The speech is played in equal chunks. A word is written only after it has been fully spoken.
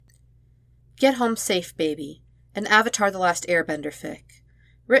Get Home Safe Baby, an Avatar The Last Airbender fic.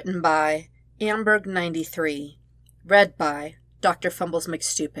 Written by Amberg93. Read by Dr. Fumbles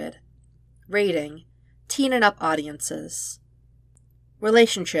McStupid. Rating: teen and up audiences.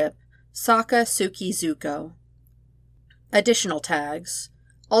 Relationship: Sokka, Suki, Zuko. Additional tags: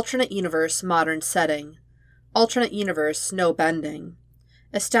 alternate universe, modern setting. Alternate universe, no bending.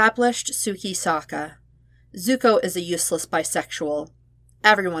 Established Suki Sokka. Zuko is a useless bisexual.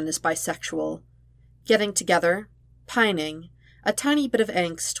 Everyone is bisexual. Getting together. Pining. A tiny bit of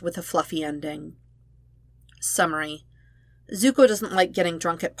angst with a fluffy ending. Summary: Zuko doesn't like getting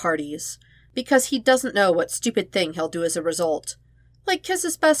drunk at parties, because he doesn't know what stupid thing he'll do as a result. Like kiss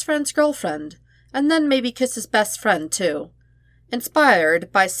his best friend's girlfriend, and then maybe kiss his best friend too.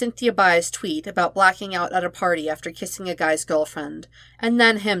 Inspired by Cynthia Bai's tweet about blacking out at a party after kissing a guy's girlfriend, and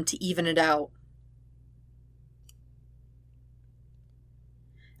then him to even it out.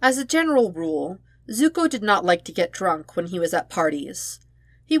 As a general rule, Zuko did not like to get drunk when he was at parties.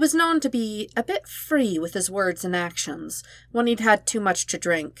 He was known to be a bit free with his words and actions when he'd had too much to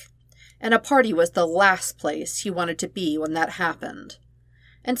drink, and a party was the last place he wanted to be when that happened.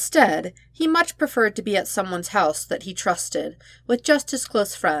 Instead, he much preferred to be at someone's house that he trusted, with just his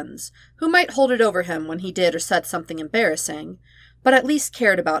close friends, who might hold it over him when he did or said something embarrassing, but at least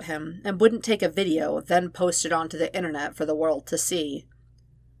cared about him and wouldn't take a video then post it onto the internet for the world to see.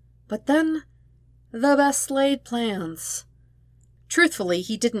 But then, the best laid plans. Truthfully,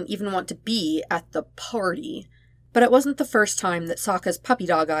 he didn't even want to be at the party, but it wasn't the first time that Sokka's puppy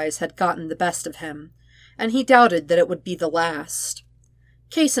dog eyes had gotten the best of him, and he doubted that it would be the last.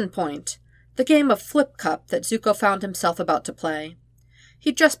 Case in point, the game of Flip Cup that Zuko found himself about to play.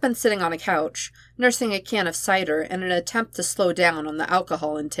 He'd just been sitting on a couch, nursing a can of cider in an attempt to slow down on the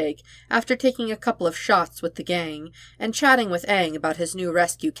alcohol intake after taking a couple of shots with the gang and chatting with Aang about his new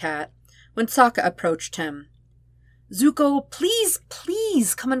rescue cat, when Sokka approached him. "Zuko,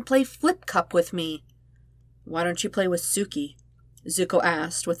 please come and play Flip Cup with me." "Why don't you play with Suki?" Zuko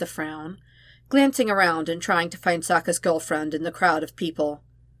asked with a frown, glancing around and trying to find Sokka's girlfriend in the crowd of people.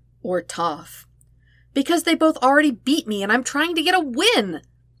 Or Toph. "Because they both already beat me and I'm trying to get a win!"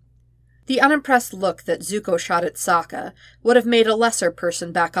 The unimpressed look that Zuko shot at Sokka would have made a lesser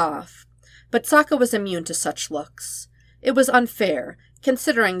person back off, but Sokka was immune to such looks. It was unfair,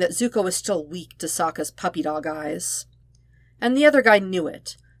 considering that Zuko was still weak to Sokka's puppy dog eyes. And the other guy knew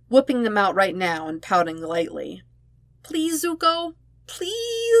it, whipping them out right now and pouting lightly. "Please, Zuko,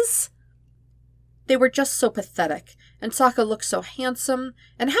 please!" They were just so pathetic, and Sokka looked so handsome,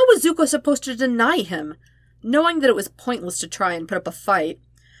 and how was Zuko supposed to deny him? Knowing that it was pointless to try and put up a fight,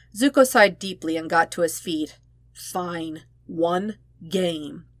 Zuko sighed deeply and got to his feet. Fine. One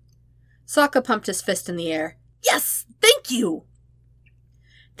game. Sokka pumped his fist in the air. "Yes! Thank you!"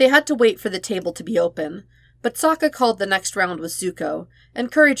 They had to wait for the table to be open, but Sokka called the next round with Zuko,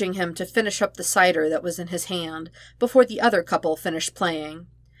 encouraging him to finish up the cider that was in his hand before the other couple finished playing.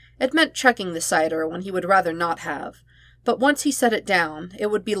 It meant chugging the cider when he would rather not have, but once he set it down, it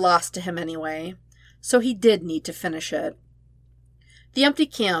would be lost to him anyway, so he did need to finish it. The empty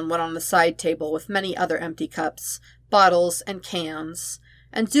can went on the side table with many other empty cups, bottles, and cans,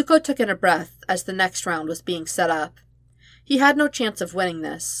 and Zuko took in a breath as the next round was being set up. He had no chance of winning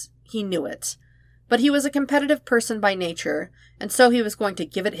this, he knew it, but he was a competitive person by nature, and so he was going to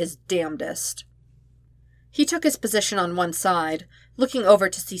give it his damnedest. He took his position on one side, looking over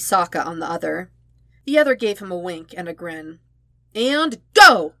to see Sokka on the other. The other gave him a wink and a grin. "And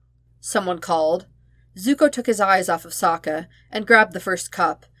go!" someone called. Zuko took his eyes off of Sokka and grabbed the first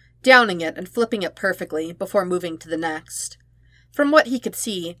cup, downing it and flipping it perfectly before moving to the next. From what he could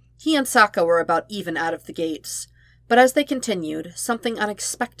see, he and Sokka were about even out of the gates, but as they continued, something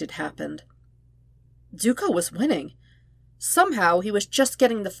unexpected happened. Zuko was winning. Somehow he was just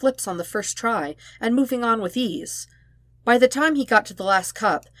getting the flips on the first try and moving on with ease. By the time he got to the last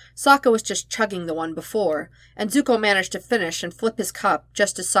cup, Sokka was just chugging the one before, and Zuko managed to finish and flip his cup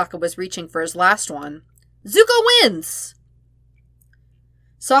just as Sokka was reaching for his last one. Zuko wins!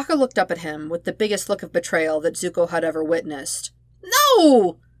 Sokka looked up at him with the biggest look of betrayal that Zuko had ever witnessed.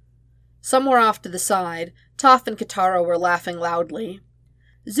 "No!" Somewhere off to the side, Toph and Katara were laughing loudly.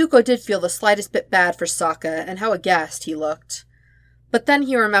 Zuko did feel the slightest bit bad for Sokka and how aghast he looked. But then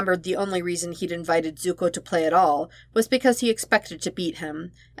he remembered the only reason he'd invited Zuko to play at all was because he expected to beat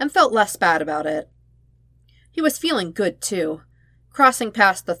him, and felt less bad about it. He was feeling good, too, crossing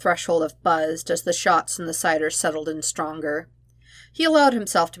past the threshold of buzzed as the shots and the cider settled in stronger. He allowed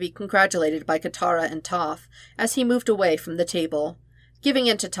himself to be congratulated by Katara and Toph as he moved away from the table, giving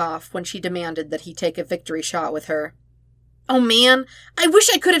in to Toph when she demanded that he take a victory shot with her. Oh man, I wish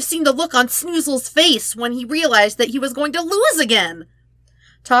I could have seen the look on Snoozle's face when he realized that he was going to lose again.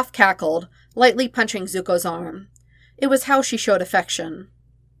 Toph cackled, lightly punching Zuko's arm. It was how she showed affection.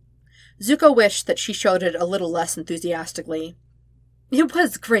 Zuko wished that she showed it a little less enthusiastically. It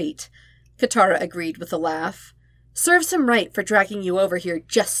was great, Katara agreed with a laugh. Serves him right for dragging you over here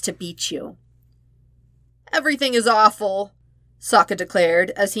just to beat you. Everything is awful, Sokka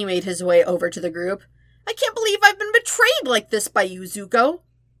declared as he made his way over to the group. I can't believe I've been betrayed like this by you, Zuko.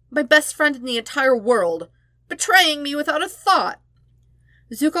 My best friend in the entire world, betraying me without a thought.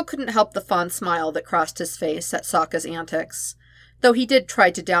 Zuko couldn't help the fond smile that crossed his face at Sokka's antics, though he did try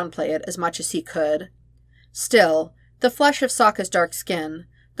to downplay it as much as he could. Still, the flush of Sokka's dark skin,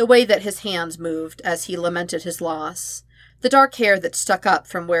 the way that his hands moved as he lamented his loss, the dark hair that stuck up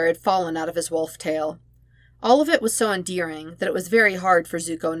from where it had fallen out of his wolf tail, all of it was so endearing that it was very hard for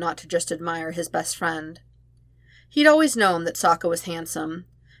Zuko not to just admire his best friend. He'd always known that Sokka was handsome,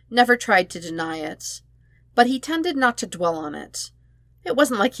 never tried to deny it, but he tended not to dwell on it. It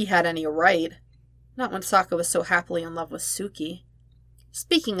wasn't like he had any right, not when Sokka was so happily in love with Suki.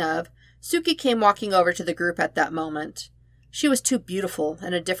 Speaking of, Suki came walking over to the group at that moment. She was too beautiful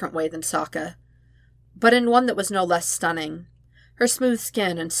in a different way than Sokka, but in one that was no less stunning. Her smooth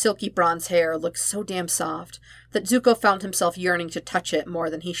skin and silky bronze hair looked so damn soft that Zuko found himself yearning to touch it more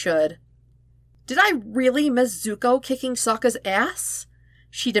than he should. Did I really miss Zuko kicking Sokka's ass?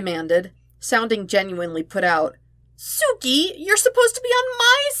 She demanded, sounding genuinely put out. Suki, you're supposed to be on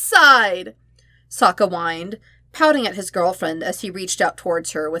my side! Sokka whined, pouting at his girlfriend as he reached out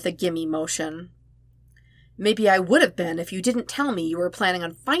towards her with a gimme motion. Maybe I would have been if you didn't tell me you were planning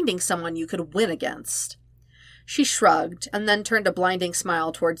on finding someone you could win against. She shrugged, and then turned a blinding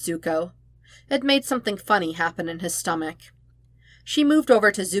smile towards Zuko. It made something funny happen in his stomach. She moved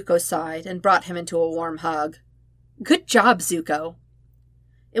over to Zuko's side and brought him into a warm hug. Good job, Zuko.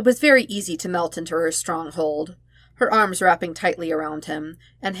 It was very easy to melt into her strong hold, her arms wrapping tightly around him,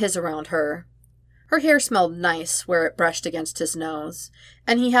 and his around her. Her hair smelled nice where it brushed against his nose,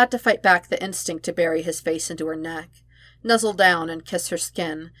 and he had to fight back the instinct to bury his face into her neck, nuzzle down and kiss her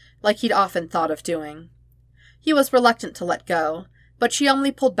skin, like he'd often thought of doing. He was reluctant to let go, but she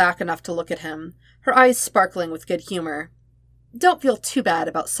only pulled back enough to look at him, her eyes sparkling with good humor. Don't feel too bad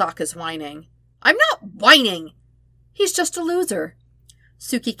about Sokka's whining. I'm not whining! He's just a loser,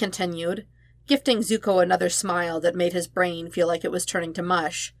 Suki continued, gifting Zuko another smile that made his brain feel like it was turning to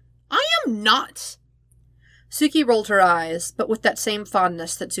mush. I am not! Suki rolled her eyes, but with that same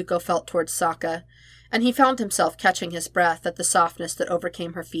fondness that Zuko felt towards Sokka, and he found himself catching his breath at the softness that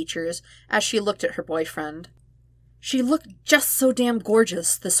overcame her features as she looked at her boyfriend. She looked just so damn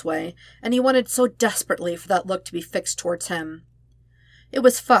gorgeous this way, and he wanted so desperately for that look to be fixed towards him. It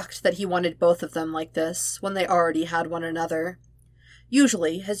was fucked that he wanted both of them like this, when they already had one another.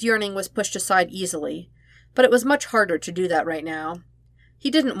 Usually, his yearning was pushed aside easily, but it was much harder to do that right now. He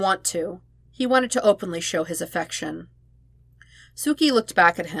didn't want to. He wanted to openly show his affection. Suki looked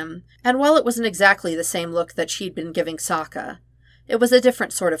back at him, and while it wasn't exactly the same look that she'd been giving Sokka, it was a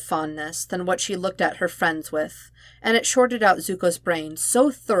different sort of fondness than what she looked at her friends with, and it shorted out Zuko's brain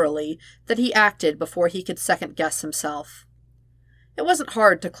so thoroughly that he acted before he could second-guess himself. It wasn't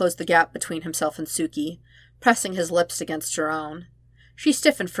hard to close the gap between himself and Suki, pressing his lips against her own. She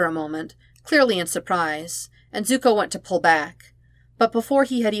stiffened for a moment, clearly in surprise, and Zuko went to pull back. But before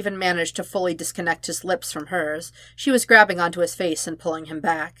he had even managed to fully disconnect his lips from hers, she was grabbing onto his face and pulling him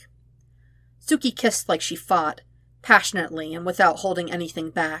back. Suki kissed like she fought, passionately and without holding anything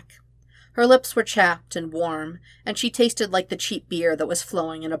back. Her lips were chapped and warm, and she tasted like the cheap beer that was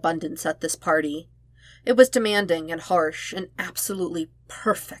flowing in abundance at this party. It was demanding and harsh and absolutely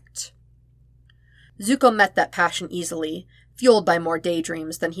perfect. Zuko met that passion easily, fueled by more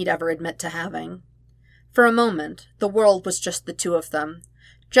daydreams than he'd ever admit to having. For a moment, the world was just the two of them,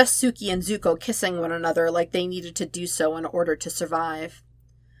 just Suki and Zuko kissing one another like they needed to do so in order to survive.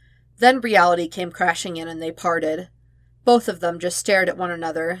 Then reality came crashing in and they parted. Both of them just stared at one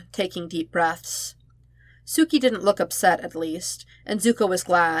another, taking deep breaths. Suki didn't look upset, at least, and Zuko was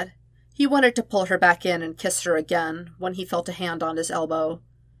glad. He wanted to pull her back in and kiss her again when he felt a hand on his elbow.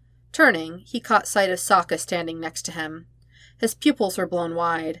 Turning, he caught sight of Sokka standing next to him. His pupils were blown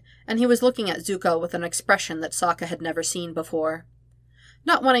wide, and he was looking at Zuko with an expression that Sokka had never seen before.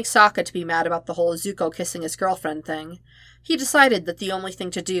 Not wanting Sokka to be mad about the whole Zuko kissing his girlfriend thing, he decided that the only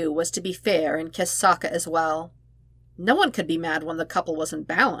thing to do was to be fair and kiss Sokka as well. No one could be mad when the couple was in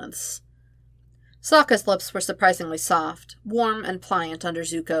balance. Sokka's lips were surprisingly soft, warm and pliant under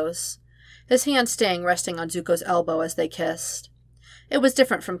Zuko's, his hand staying resting on Zuko's elbow as they kissed. It was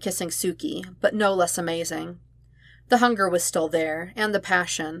different from kissing Suki, but no less amazing. The hunger was still there, and the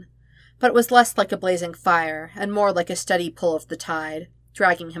passion, but it was less like a blazing fire, and more like a steady pull of the tide,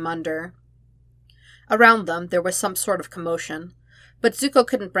 dragging him under. Around them there was some sort of commotion, but Zuko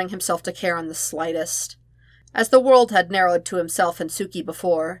couldn't bring himself to care in the slightest. As the world had narrowed to himself and Suki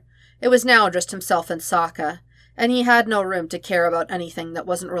before, it was now just himself and Sokka, and he had no room to care about anything that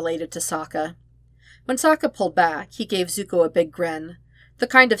wasn't related to Sokka. When Sokka pulled back, he gave Zuko a big grin, the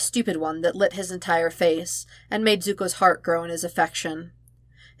kind of stupid one that lit his entire face and made Zuko's heart grow in his affection.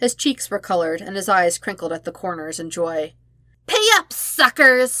 His cheeks were colored and his eyes crinkled at the corners in joy. "Pay up,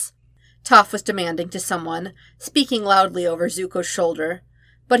 suckers!" Toph was demanding to someone, speaking loudly over Zuko's shoulder,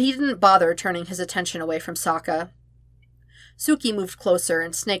 but he didn't bother turning his attention away from Sokka. Suki moved closer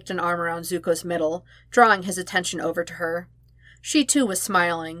and snaked an arm around Zuko's middle, drawing his attention over to her. She too was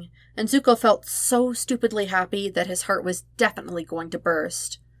smiling, and Zuko felt so stupidly happy that his heart was definitely going to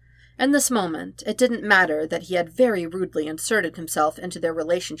burst. In this moment, it didn't matter that he had very rudely inserted himself into their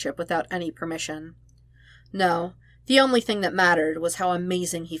relationship without any permission. No, the only thing that mattered was how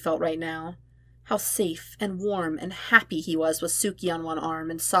amazing he felt right now. How safe and warm and happy he was with Suki on one arm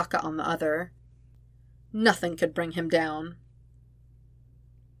and Sokka on the other. Nothing could bring him down.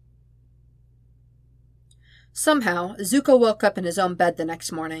 Somehow, Zuko woke up in his own bed the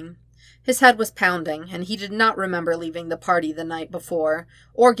next morning. His head was pounding, and he did not remember leaving the party the night before,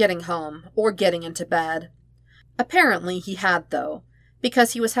 or getting home, or getting into bed. Apparently he had, though,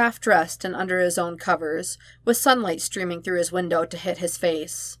 because he was half-dressed and under his own covers, with sunlight streaming through his window to hit his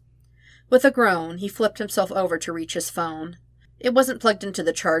face. With a groan, he flipped himself over to reach his phone. It wasn't plugged into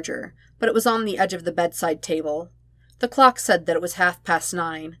the charger, but it was on the edge of the bedside table. The clock said that it was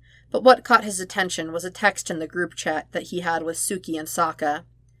 9:30, but what caught his attention was a text in the group chat that he had with Suki and Sokka.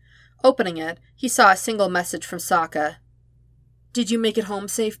 Opening it, he saw a single message from Sokka. "Did you make it home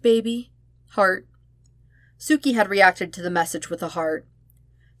safe, baby? Heart." Suki had reacted to the message with a heart.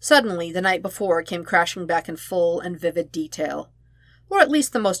 Suddenly, the night before came crashing back in full and vivid detail. Or at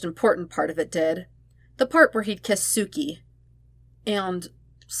least the most important part of it did. The part where he'd kissed Suki. And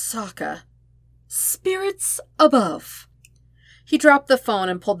Sokka. Spirits above. He dropped the phone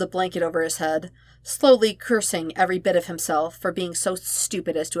and pulled the blanket over his head, slowly cursing every bit of himself for being so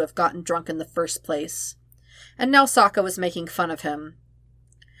stupid as to have gotten drunk in the first place. And now Sokka was making fun of him.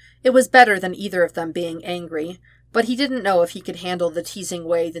 It was better than either of them being angry, but he didn't know if he could handle the teasing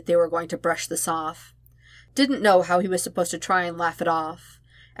way that they were going to brush this off. Didn't know how he was supposed to try and laugh it off,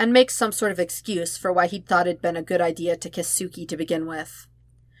 and make some sort of excuse for why he'd thought it'd been a good idea to kiss Suki to begin with.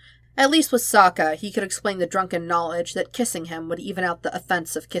 At least with Sokka, he could explain the drunken knowledge that kissing him would even out the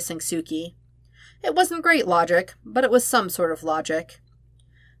offense of kissing Suki. It wasn't great logic, but it was some sort of logic.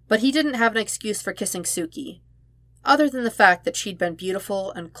 But he didn't have an excuse for kissing Suki, other than the fact that she'd been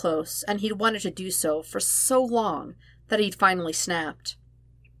beautiful and close, and he'd wanted to do so for so long that he'd finally snapped.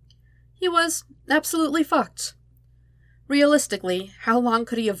 He was absolutely fucked. Realistically, how long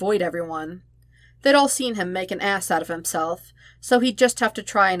could he avoid everyone? They'd all seen him make an ass out of himself, so he'd just have to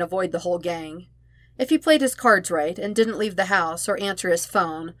try and avoid the whole gang. If he played his cards right and didn't leave the house or answer his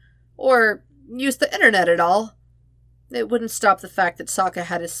phone, or use the internet at all, it wouldn't stop the fact that Sokka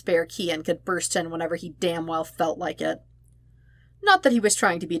had his spare key and could burst in whenever he damn well felt like it. Not that he was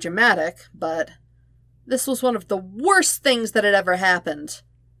trying to be dramatic, but this was one of the worst things that had ever happened.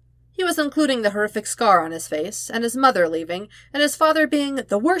 He was including the horrific scar on his face, and his mother leaving, and his father being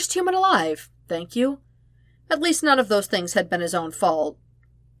the worst human alive, thank you. At least none of those things had been his own fault.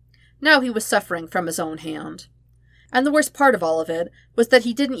 Now he was suffering from his own hand. And the worst part of all of it was that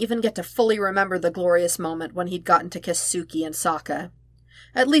he didn't even get to fully remember the glorious moment when he'd gotten to kiss Suki and Sokka.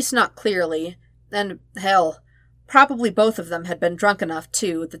 At least not clearly, and, hell, probably both of them had been drunk enough,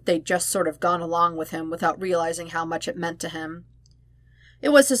 too, that they'd just sort of gone along with him without realizing how much it meant to him. It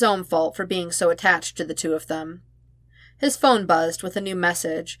was his own fault for being so attached to the two of them. His phone buzzed with a new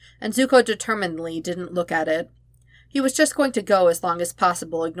message, and Zuko determinedly didn't look at it. He was just going to go as long as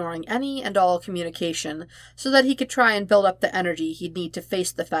possible, ignoring any and all communication, so that he could try and build up the energy he'd need to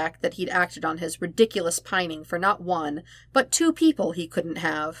face the fact that he'd acted on his ridiculous pining for not one, but two people he couldn't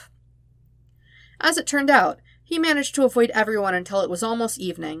have. As it turned out, he managed to avoid everyone until it was almost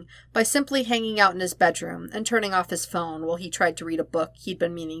evening by simply hanging out in his bedroom and turning off his phone while he tried to read a book he'd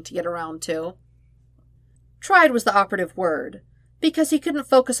been meaning to get around to. Tried was the operative word, because he couldn't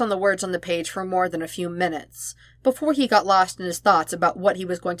focus on the words on the page for more than a few minutes, before he got lost in his thoughts about what he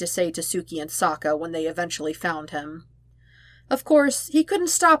was going to say to Suki and Sokka when they eventually found him. Of course, he couldn't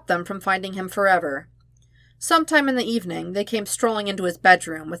stop them from finding him forever. Sometime in the evening, they came strolling into his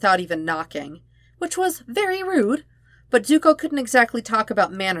bedroom without even knocking, which was very rude, But Zuko couldn't exactly talk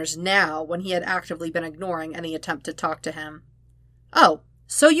about manners now when he had actively been ignoring any attempt to talk to him. "Oh,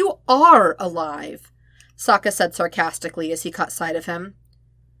 so you are alive," Sokka said sarcastically as he caught sight of him.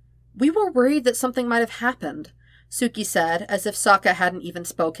 "We were worried that something might have happened," Suki said, as if Sokka hadn't even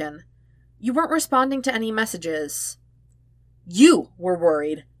spoken. "You weren't responding to any messages." "You were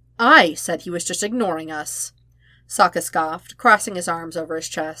worried. I said he was just ignoring us," Sokka scoffed, crossing his arms over his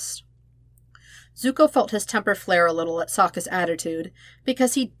chest. Zuko felt his temper flare a little at Sokka's attitude,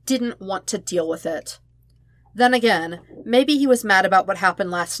 because he didn't want to deal with it. Then again, maybe he was mad about what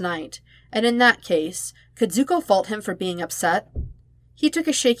happened last night, and in that case, could Zuko fault him for being upset? He took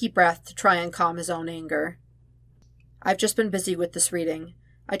a shaky breath to try and calm his own anger. "I've just been busy with this reading.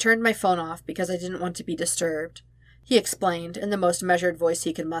 I turned my phone off because I didn't want to be disturbed," he explained in the most measured voice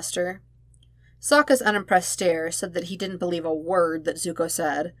he could muster. Sokka's unimpressed stare said that he didn't believe a word that Zuko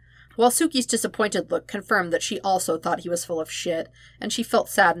said, while Suki's disappointed look confirmed that she also thought he was full of shit, and she felt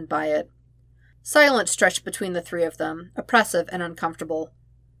saddened by it. Silence stretched between the three of them, oppressive and uncomfortable.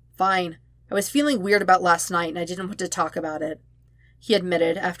 "Fine. I was feeling weird about last night, and I didn't want to talk about it," he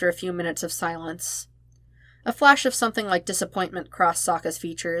admitted after a few minutes of silence. A flash of something like disappointment crossed Sokka's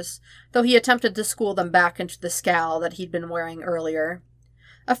features, though he attempted to school them back into the scowl that he'd been wearing earlier.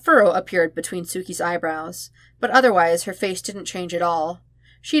 A furrow appeared between Suki's eyebrows, but otherwise her face didn't change at all.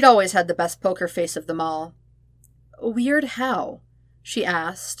 She'd always had the best poker face of them all. "Weird how?" she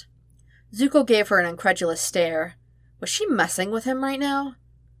asked. Zuko gave her an incredulous stare. Was she messing with him right now?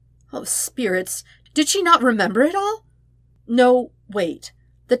 Oh, spirits, did she not remember it all? No, wait.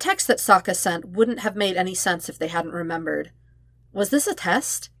 The text that Sokka sent wouldn't have made any sense if they hadn't remembered. Was this a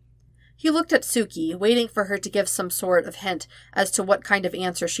test? He looked at Suki, waiting for her to give some sort of hint as to what kind of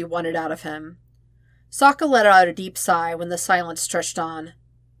answer she wanted out of him. Sokka let out a deep sigh when the silence stretched on.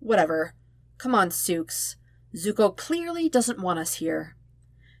 "Whatever. Come on, Sooks. Zuko clearly doesn't want us here."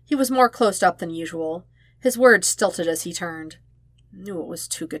 He was more closed up than usual. His words stilted as he turned. "Knew it was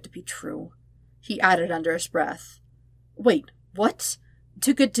too good to be true," he added under his breath. "Wait, what?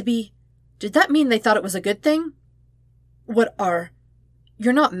 Too good to be... Did that mean they thought it was a good thing?" "What are...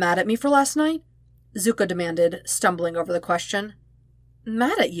 You're not mad at me for last night?" Zuko demanded, stumbling over the question.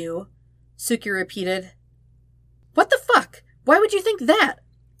 "Mad at you?" Suki repeated. "What the fuck? Why would you think that?"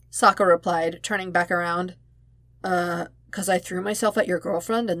 Sokka replied, turning back around. 'Cause I threw myself at your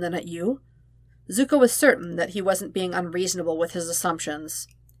girlfriend and then at you?" Zuko was certain that he wasn't being unreasonable with his assumptions.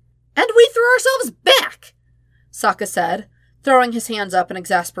 "And we threw ourselves back!" Sokka said, throwing his hands up in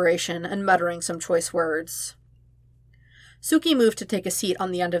exasperation and muttering some choice words. Suki moved to take a seat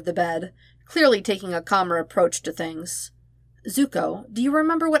on the end of the bed, clearly taking a calmer approach to things. "Zuko, do you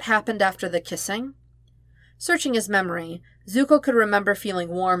remember what happened after the kissing?" Searching his memory, Zuko could remember feeling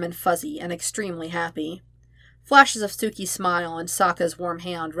warm and fuzzy and extremely happy. Flashes of Suki's smile and Sokka's warm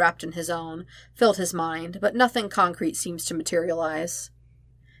hand wrapped in his own filled his mind, but nothing concrete seems to materialize.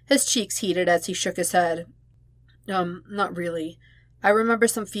 His cheeks heated as he shook his head. Not really. I remember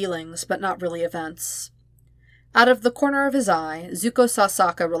some feelings, but not really events." Out of the corner of his eye, Zuko saw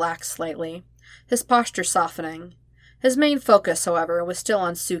Sokka relax slightly, his posture softening. His main focus, however, was still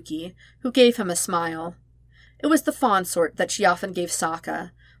on Suki, who gave him a smile. It was the fond sort that she often gave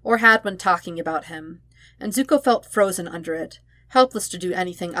Sokka, or had when talking about him, and Zuko felt frozen under it, helpless to do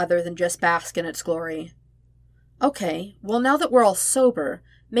anything other than just bask in its glory. "Okay, well now that we're all sober,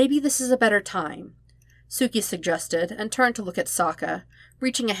 maybe this is a better time," Suki suggested, and turned to look at Sokka,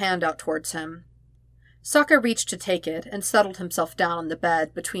 reaching a hand out towards him. Sokka reached to take it, and settled himself down on the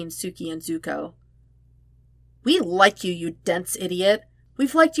bed between Suki and Zuko. "We like you, you dense idiot.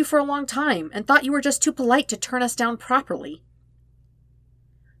 We've liked you for a long time, and thought you were just too polite to turn us down properly."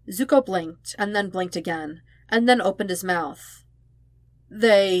 Zuko blinked, and then blinked again, and then opened his mouth.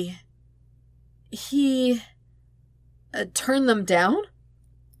 He... turned them down?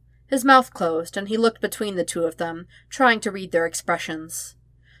 His mouth closed, and he looked between the two of them, trying to read their expressions.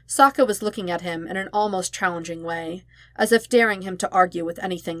 Sokka was looking at him in an almost challenging way, as if daring him to argue with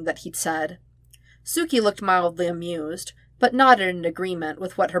anything that he'd said. Suki looked mildly amused, but nodded in agreement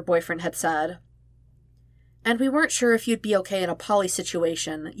with what her boyfriend had said. "And we weren't sure if you'd be okay in a poly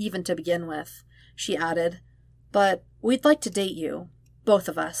situation, even to begin with," she added. "But we'd like to date you. Both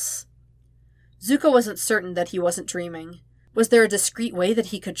of us." Zuko wasn't certain that he wasn't dreaming. Was there a discreet way that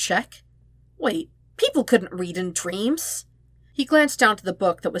he could check? Wait, people couldn't read in dreams! He glanced down to the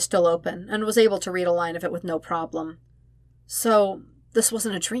book that was still open, and was able to read a line of it with no problem. So, this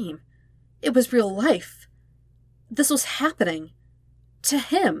wasn't a dream. It was real life. This was happening. To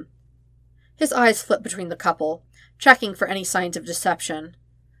him. His eyes flipped between the couple, checking for any signs of deception.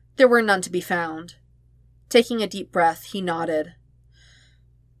 There were none to be found. Taking a deep breath, he nodded.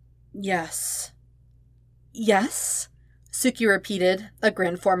 Yes. Yes? Suki repeated, a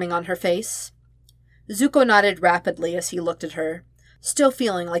grin forming on her face. Zuko nodded rapidly as he looked at her, still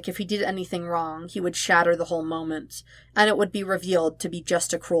feeling like if he did anything wrong, he would shatter the whole moment, and it would be revealed to be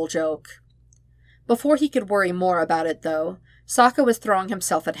just a cruel joke. Before he could worry more about it, though, Sokka was throwing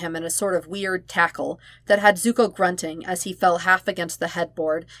himself at him in a sort of weird tackle that had Zuko grunting as he fell half against the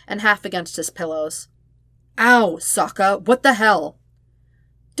headboard and half against his pillows. Ow, Sokka, what the hell?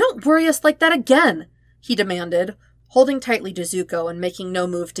 Don't worry us like that again, he demanded, holding tightly to Zuko and making no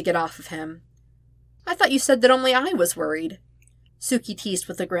move to get off of him. I thought you said that only I was worried. Suki teased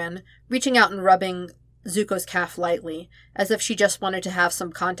with a grin, reaching out and rubbing Zuko's calf lightly, as if she just wanted to have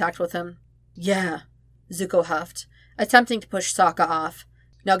some contact with him. Yeah, Zuko huffed, attempting to push Sokka off.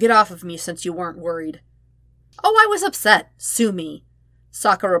 Now get off of me since you weren't worried. Oh, I was upset. Sue me,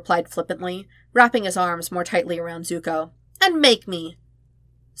 Sokka replied flippantly, wrapping his arms more tightly around Zuko. And make me.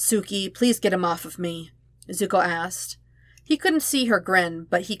 Suki, please get him off of me, Zuko asked. He couldn't see her grin,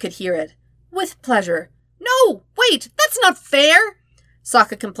 but he could hear it. With pleasure. No, wait, that's not fair,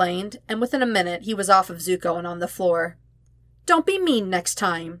 Sokka complained, and within a minute he was off of Zuko and on the floor. Don't be mean next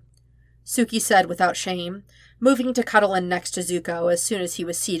time, Suki said without shame, moving to cuddle in next to Zuko as soon as he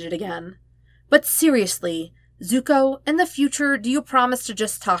was seated again. But seriously, Zuko, in the future, do you promise to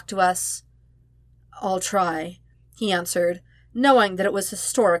just talk to us? I'll try, he answered, knowing that it was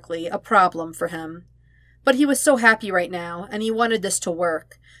historically a problem for him. But he was so happy right now, and he wanted this to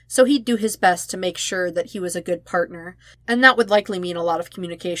work, so he'd do his best to make sure that he was a good partner, and that would likely mean a lot of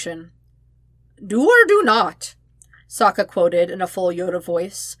communication. Do or do not, Sokka quoted in a full Yoda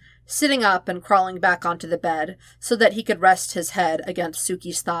voice, sitting up and crawling back onto the bed so that he could rest his head against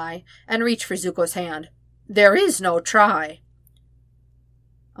Suki's thigh and reach for Zuko's hand. There is no try.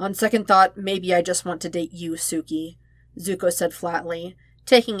 On second thought, maybe I just want to date you, Suki, Zuko said flatly,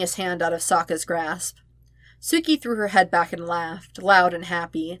 taking his hand out of Sokka's grasp. Suki threw her head back and laughed, loud and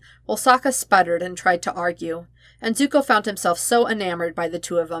happy, while Sokka sputtered and tried to argue, and Zuko found himself so enamored by the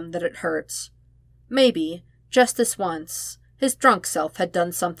two of them that it hurt. Maybe, just this once, his drunk self had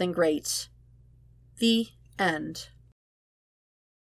done something great. The end.